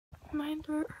My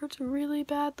throat hurts really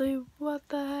badly. What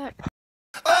the heck?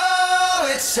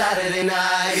 Oh, it's Saturday night.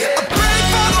 I pray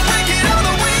for the wicked on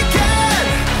the weekend.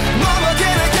 Mama,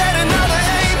 can I get another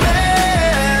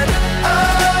amen?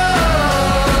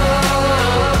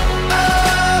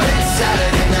 Oh, it's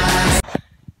Saturday night.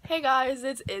 Hey guys,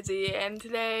 it's Izzy, and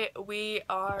today we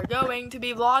are going to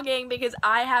be vlogging because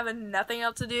I have nothing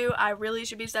else to do. I really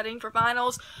should be studying for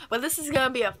finals, but this is gonna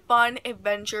be a fun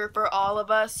adventure for all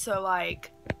of us, so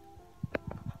like,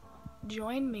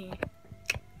 join me.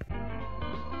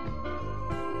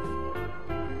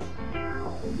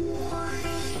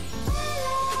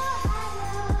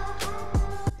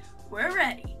 We're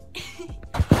ready.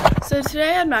 So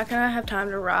today I'm not gonna have time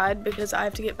to ride because I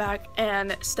have to get back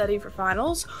and study for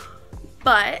finals,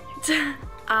 but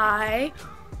I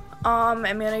am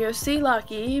gonna go see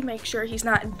Lucky, make sure he's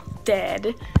not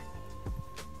dead.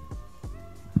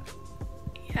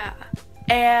 Yeah,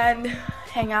 and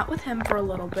hang out with him for a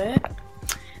little bit.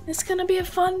 It's gonna be a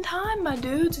fun time, my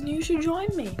dudes, and you should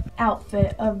join me.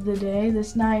 Outfit of the day,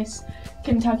 this nice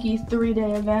Kentucky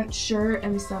 3-day event shirt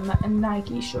and some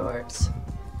Nike shorts.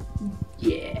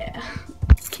 Yeah.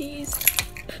 Keys.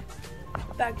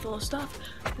 Bag full of stuff.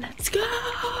 Let's go!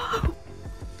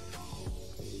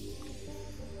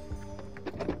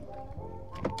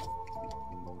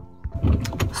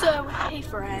 So, hey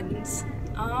friends.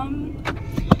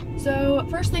 So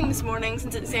first thing this morning,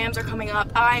 since exams are coming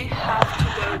up, I have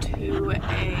to go to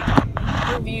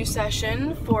a review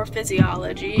session for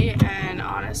physiology, and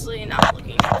honestly, not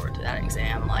looking forward to that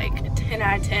exam. Like 10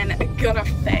 out of 10, gonna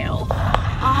fail.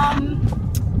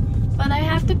 But I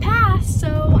have to pass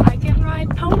so I can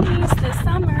ride ponies this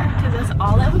summer because that's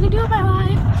all I want to do in my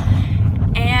life.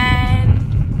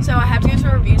 And so I have to go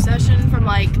to a review session from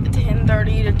like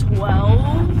 10:30 to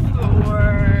 12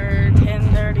 or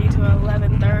 10:30 to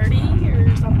 11:30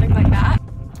 or something like that.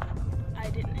 I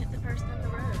didn't hit the person in the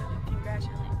road.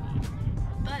 Congratulate me.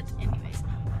 But anyways,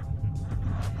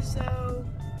 so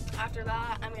after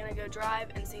that I'm gonna go drive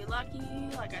and see Lucky.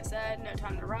 Like I said, no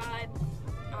time to ride.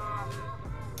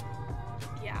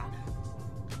 Yeah.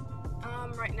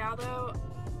 Right now though,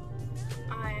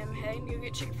 I am heading to go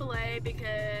get Chick-fil-A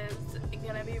because, I'm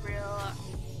gonna be real,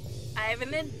 I have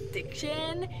an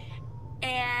addiction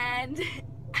and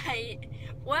I,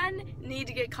 need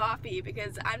to get coffee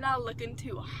because I'm not looking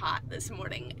too hot this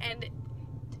morning, and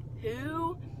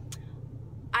 2,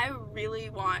 I really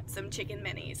want some chicken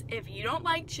minis. If you don't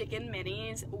like chicken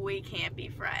minis, we can't be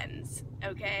friends,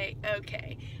 okay?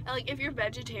 Okay. Like, if you're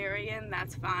vegetarian,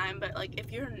 that's fine, but like, if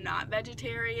you're not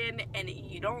vegetarian and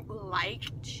you don't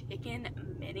like chicken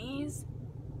minis,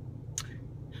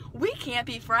 we can't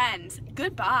be friends.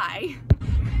 Goodbye.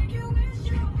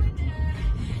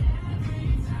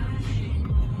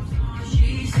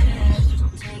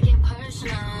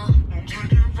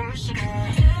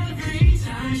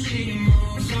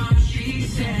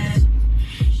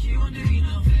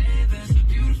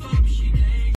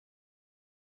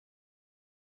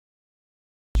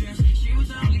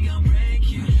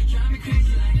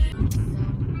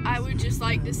 I would just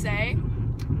like to say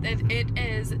that it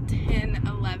is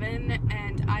 10:11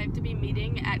 and I have to be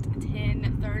meeting at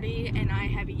 10:30 and I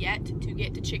have yet to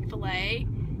get to Chick-fil-A.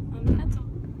 That's all.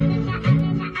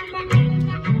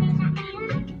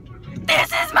 This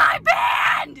is my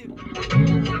band!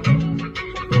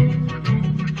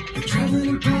 I'm traveling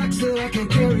in packs that I can't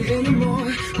carry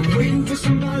anymore. I'm waiting for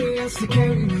somebody else to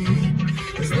carry me.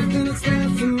 There's nothing that's there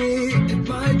for me at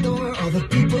my door. All the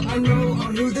people I know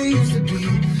are who they used to be.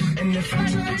 And if I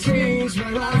try to change my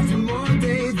life for one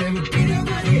day, there would be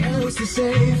nobody else to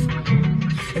save.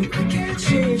 And I can't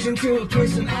change into a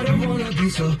person I don't wanna be.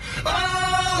 So,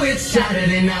 oh, it's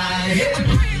Saturday night.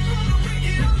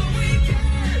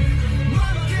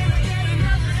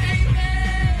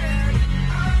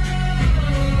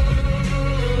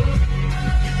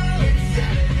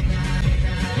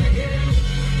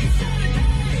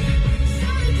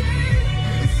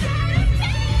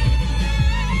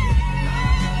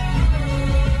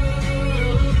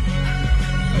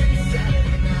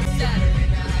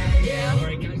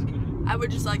 I would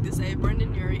just like to say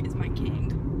Brendan Urie is my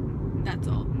king. That's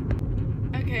all.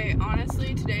 Okay,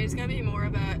 honestly, today's gonna be more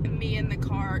of a me in the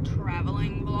car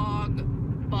traveling vlog,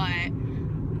 but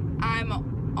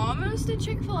I'm almost at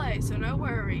Chick-fil-A, so no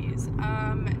worries.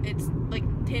 It's like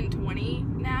 10:20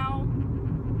 now.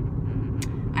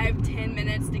 I have 10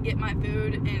 minutes to get my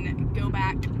food and go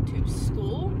back to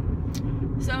school.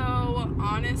 So,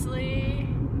 honestly,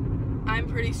 I'm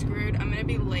pretty screwed. I'm gonna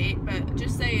be late, but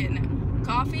just saying,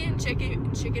 coffee and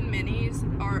chicken minis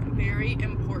are very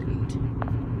important.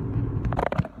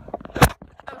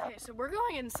 Okay, so So we're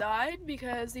going inside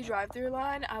because the drive-through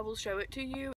line, I will show it to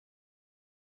you.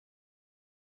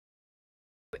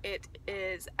 It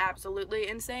is absolutely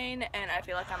insane, and I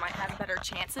feel like I might have better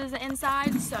chances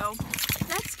inside, so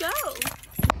let's go.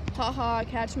 Haha,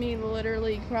 catch me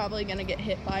literally probably gonna get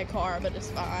hit by a car, but it's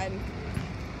fine.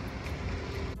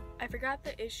 I forgot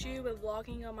the issue with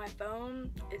vlogging on my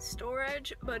phone is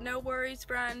storage, but no worries,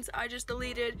 friends. I just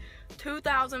deleted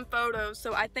 2,000 photos,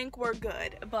 so I think we're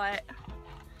good, but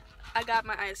I got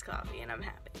my iced coffee and I'm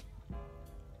happy.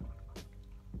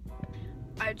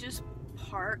 I just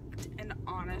parked and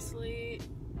honestly,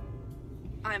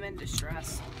 I'm in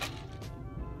distress.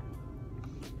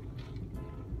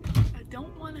 I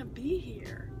don't want to be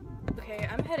here. Okay,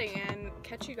 I'm heading in.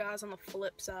 Catch you guys on the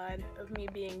flip side of me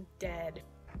being dead.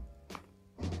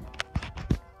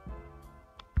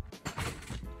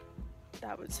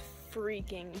 That was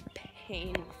freaking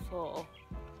painful.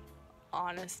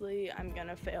 Honestly, I'm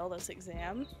gonna fail this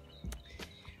exam,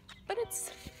 but it's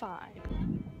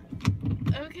fine.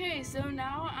 Okay, so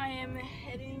now I am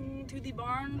heading to the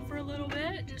barn for a little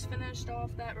bit. Just finished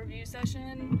off that review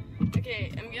session.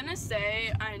 Okay, I'm gonna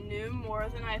say I knew more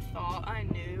than I thought I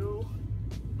knew,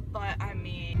 but I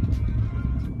mean,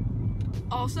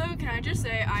 also, can I just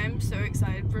say I am so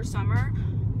excited for summer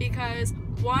because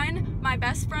one, my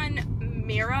best friend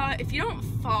Mira, if you don't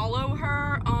follow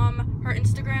her, her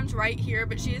Instagram's right here,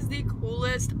 but she is the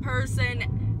coolest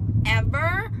person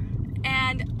ever,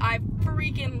 and I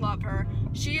freaking love her.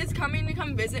 She is coming to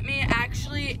come visit me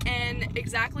actually in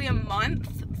exactly a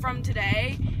month from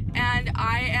today, and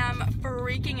I am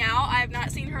freaking out. I have not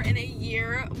seen her in a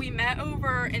year. We met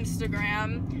over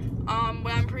Instagram,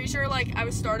 but I'm pretty sure like I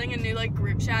was starting a new like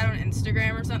group chat on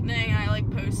Instagram or something, and I like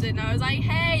posted and I was like,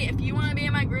 hey, if you want to be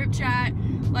in my group chat,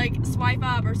 like swipe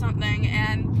up or something,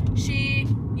 and she,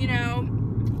 you know,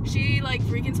 she like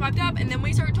freaking swiped up, and then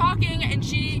we started talking, and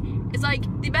she is like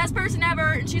the best person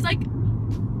ever, and she's like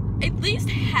at least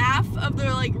half of the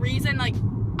like reason like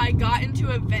I got into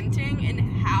eventing and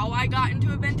how I got into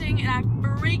eventing, and I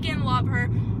freaking love her.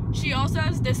 She also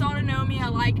has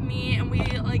dysautonomia like me, and we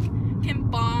like can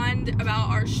bond about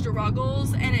our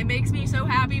struggles, and it makes me so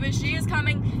happy. But she is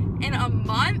coming in a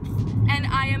month, and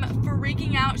I am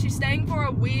freaking out. She's staying for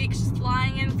a week. She's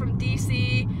flying in from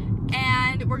DC,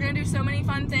 and we're gonna do so many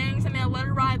fun things. I'm gonna let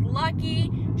her ride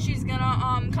Lucky. She's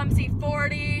gonna come see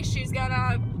 40.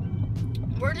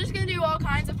 We're just gonna do all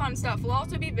kinds of fun stuff. We'll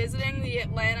also be visiting the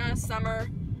Atlanta Summer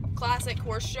Classic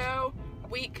Horse Show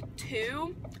week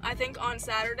 2, I think on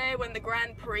Saturday when the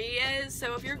Grand Prix is.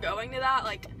 So if you're going to that,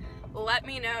 like, let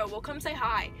me know. We'll come say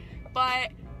hi.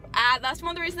 But that's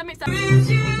one of the reasons I'm excited.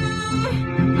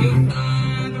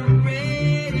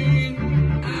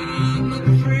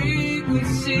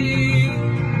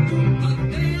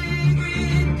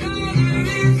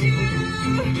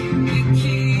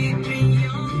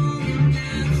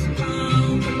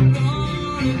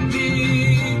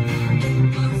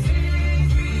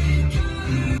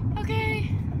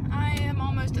 Okay, I am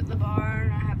almost at the barn.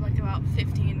 I have like about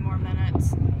 15 more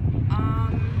minutes.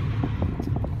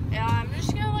 Yeah, I'm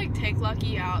just gonna like take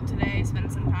Lucky out today,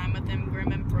 spend some time with him,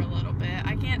 groom him for a little bit.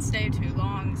 I can't stay too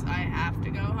long, so I have to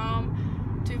go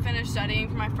home to finish studying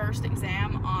for my first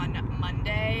exam on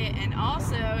Monday, and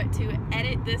also to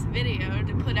edit this video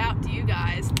to put out to you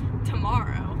guys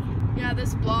tomorrow. Yeah,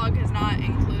 this vlog has not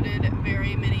included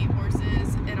very many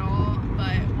horses at all,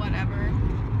 but whatever.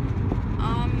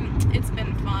 It's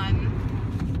been fun.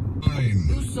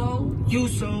 You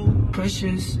so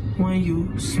precious when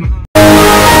you smile.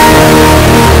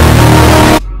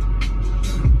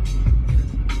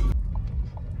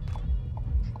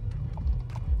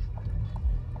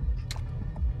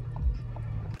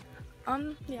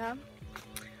 Yeah.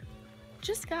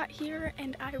 Just got here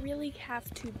and I really have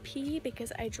to pee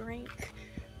because I drank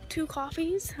 2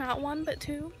 coffees, not 1 but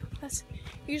 2. That's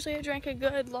usually I drank a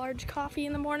good large coffee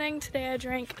in the morning. Today I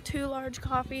drank 2 large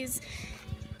coffees.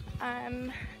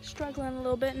 I'm struggling a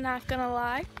little bit, not gonna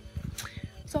lie.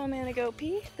 So I'm gonna go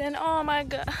pee. Then, oh my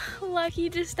god, Lucky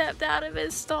just stepped out of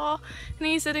his stall and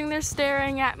he's sitting there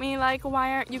staring at me like,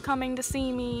 why aren't you coming to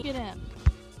see me? Look at him.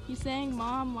 He's saying,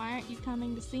 Mom, why aren't you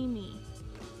coming to see me?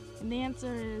 And the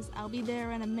answer is, I'll be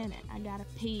there in a minute. I gotta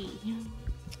pee.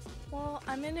 Well,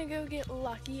 I'm gonna go get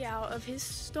Lucky out of his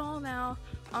stall now.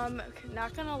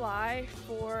 Not gonna lie,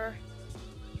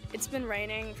 it's been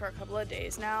raining for a couple of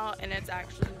days now, and it's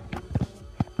actually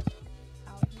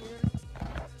out here.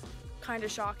 Kind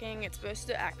of shocking. It's supposed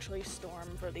to actually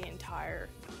storm for the entire,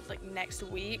 like, next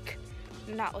week.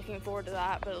 I'm not looking forward to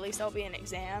that, but at least I'll be in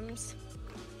exams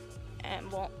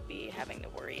and won't be having to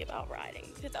worry about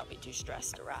riding because I'll be too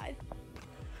stressed to ride.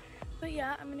 But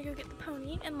yeah, I'm gonna go get the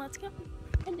pony and let's go.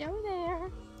 Hello there.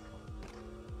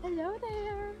 Hello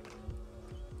there.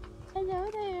 Hello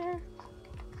there.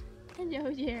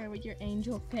 Hello there with your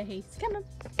angel face. Come on.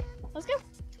 Let's go.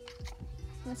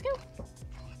 Let's go.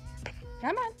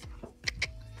 Come on.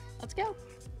 Let's go.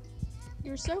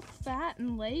 You're so fat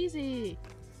and lazy.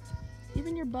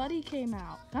 Even your buddy came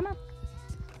out. Come on.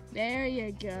 There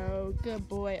you go. Good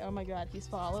boy. Oh my god, he's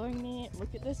following me.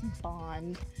 Look at this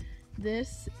Bond.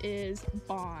 This is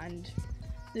Bond.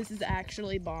 This is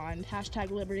actually Bond.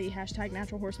 Hashtag liberty, hashtag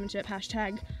natural horsemanship,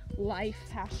 hashtag life,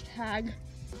 hashtag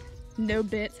no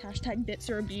bits, hashtag bits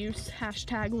or abuse,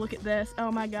 hashtag look at this.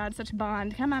 Oh my god, such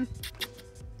Bond. Come on.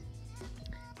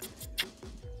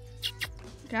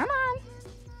 Come on.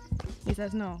 He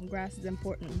says no, grass is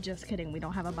important. Just kidding, we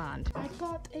don't have a bond. I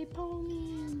got a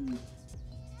pony.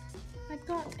 I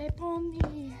got a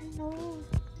pony. Hello.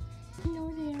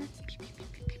 Hello there.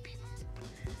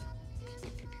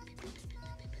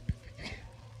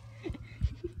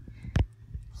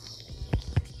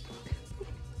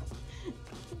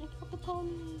 I got the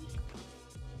pony.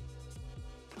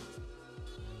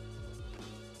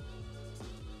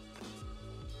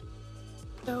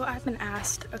 So I've been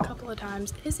asked a couple of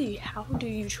times, Izzy, how do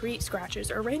you treat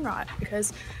scratches or rain rot?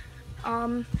 Because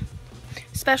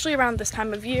especially around this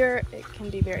time of year, it can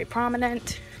be very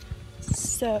prominent.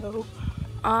 So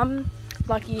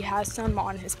Lucky has some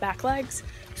on his back legs.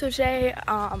 So today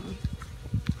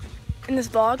in this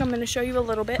vlog, I'm going to show you a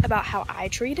little bit about how I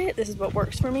treat it. This is what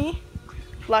works for me.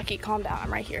 Lucky, calm down,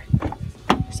 I'm right here.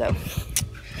 So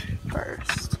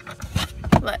first,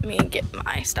 let me get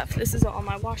my stuff. This is all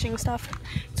my washing stuff.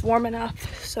 It's warm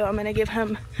enough, so I'm gonna give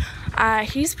him,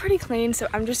 he's pretty clean, so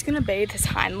I'm just gonna bathe his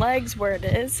hind legs where it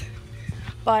is.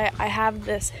 But I have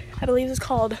this, I believe it's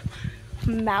called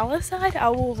Malicide. I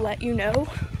will let you know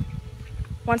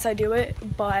once I do it,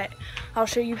 but I'll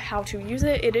show you how to use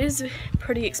it. It is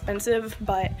pretty expensive,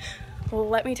 but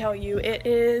let me tell you, it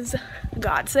is a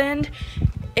godsend.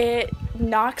 It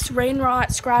knocks rain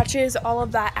rot, scratches, all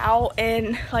of that out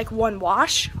in like one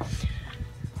wash.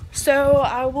 So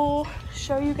I will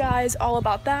show you guys all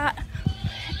about that,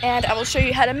 and I will show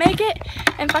you how to make it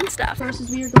and fun stuff. First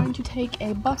is we are going to take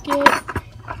a bucket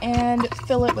and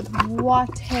fill it with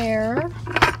water.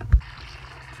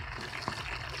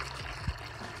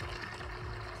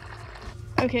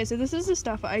 Okay, so this is the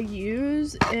stuff I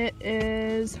use. It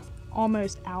is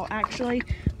almost out actually,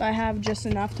 but I have just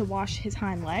enough to wash his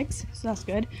hind legs, so that's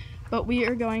good. But we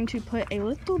are going to put a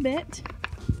little bit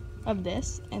of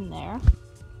this in there,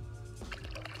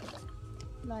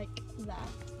 like that.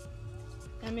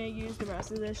 I'm going to use the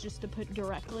rest of this just to put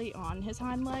directly on his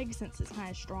hind leg since it's kind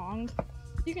of strong.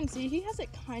 You can see he has it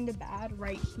kind of bad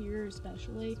right here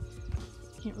especially.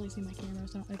 Can't really see my camera,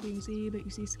 so I don't know if you can see, but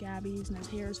you see scabies and his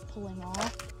hair is pulling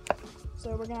off.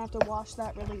 So we're gonna have to wash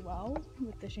that really well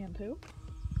with the shampoo.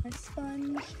 My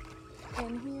sponge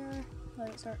in here, let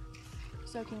it start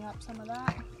soaking up some of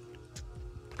that.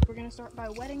 We're gonna start by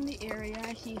wetting the area.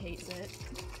 He hates it.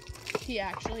 He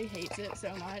actually hates it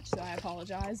so much, so I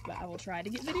apologize, but I will try to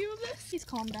get video of this. He's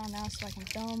calmed down now so I can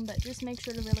film, but just make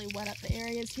sure to really wet up the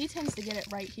areas. He tends to get it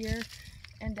right here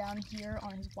and down here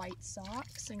on his white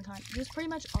socks and kind of just pretty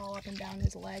much all up and down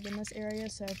his leg in this area.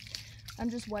 So I'm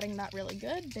just wetting that really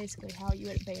good, basically how you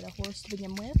would bathe a horse to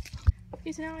begin with.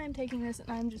 Okay, so now I'm taking this and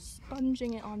I'm just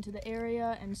sponging it onto the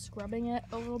area and scrubbing it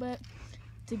a little bit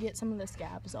to get some of the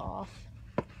scabs off.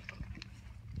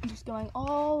 I'm just going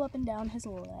all up and down his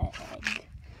leg.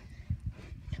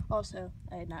 Also,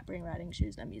 I did not bring riding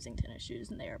shoes. I'm using tennis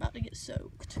shoes and they are about to get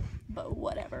soaked, but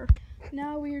whatever.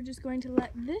 Now we are just going to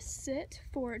let this sit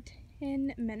for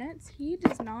 10 minutes. He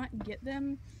does not get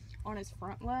them on his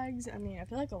front legs. I mean, I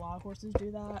feel like a lot of horses do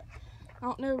that. I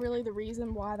don't know really the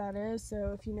reason why that is,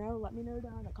 so if you know, let me know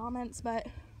down in the comments, but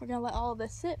we're gonna let all of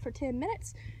this sit for 10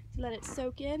 minutes to let it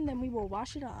soak in, then we will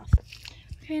wash it off.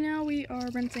 Okay, now we are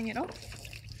rinsing it off.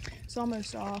 It's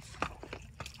almost off.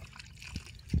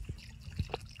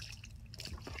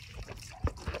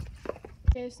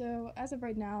 Okay, so as of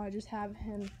right now, I just have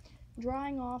him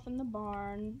drying off in the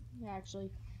barn. Actually,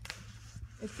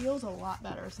 it feels a lot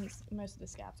better since most of the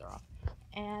scabs are off.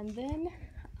 And then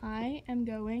I am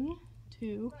going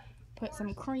to put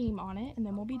some cream on it and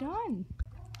then we'll be done.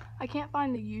 I can't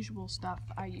find the usual stuff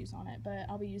I use on it, but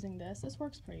I'll be using this. This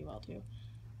works pretty well too,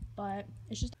 but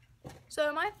it's just...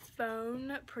 So my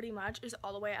phone pretty much is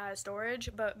all the way out of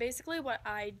storage, but basically what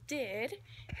I did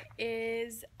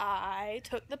is I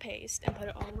took the paste and put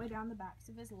it all the way down the backs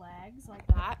of his legs like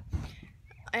that,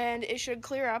 and it should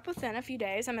clear up within a few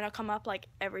days. I'm going to come up like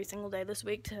every single day this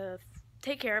week to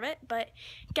take care of it, but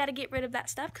gotta get rid of that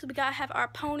stuff because we gotta have our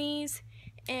ponies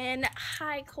in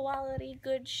high quality,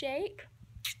 good shape.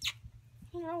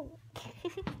 You know.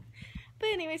 But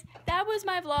anyways, that was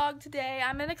my vlog today.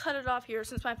 I'm gonna cut it off here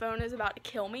since my phone is about to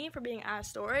kill me for being out of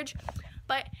storage.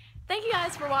 But thank you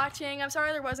guys for watching. I'm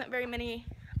sorry there wasn't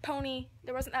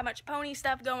that much pony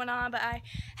stuff going on, but I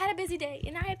had a busy day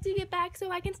and I have to get back so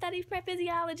I can study for my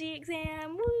physiology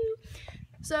exam. Woo!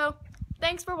 So,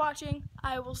 thanks for watching.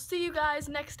 I will see you guys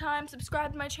next time.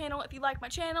 Subscribe to my channel if you like my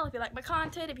channel, if you like my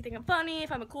content, if you think I'm funny,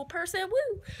 if I'm a cool person.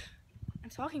 Woo! I'm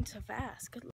talking so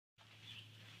fast. Good luck.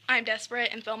 I'm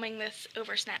desperate and filming this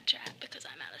over Snapchat because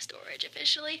I'm out of storage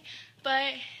officially.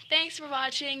 But thanks for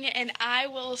watching, and I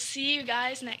will see you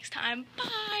guys next time.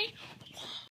 Bye!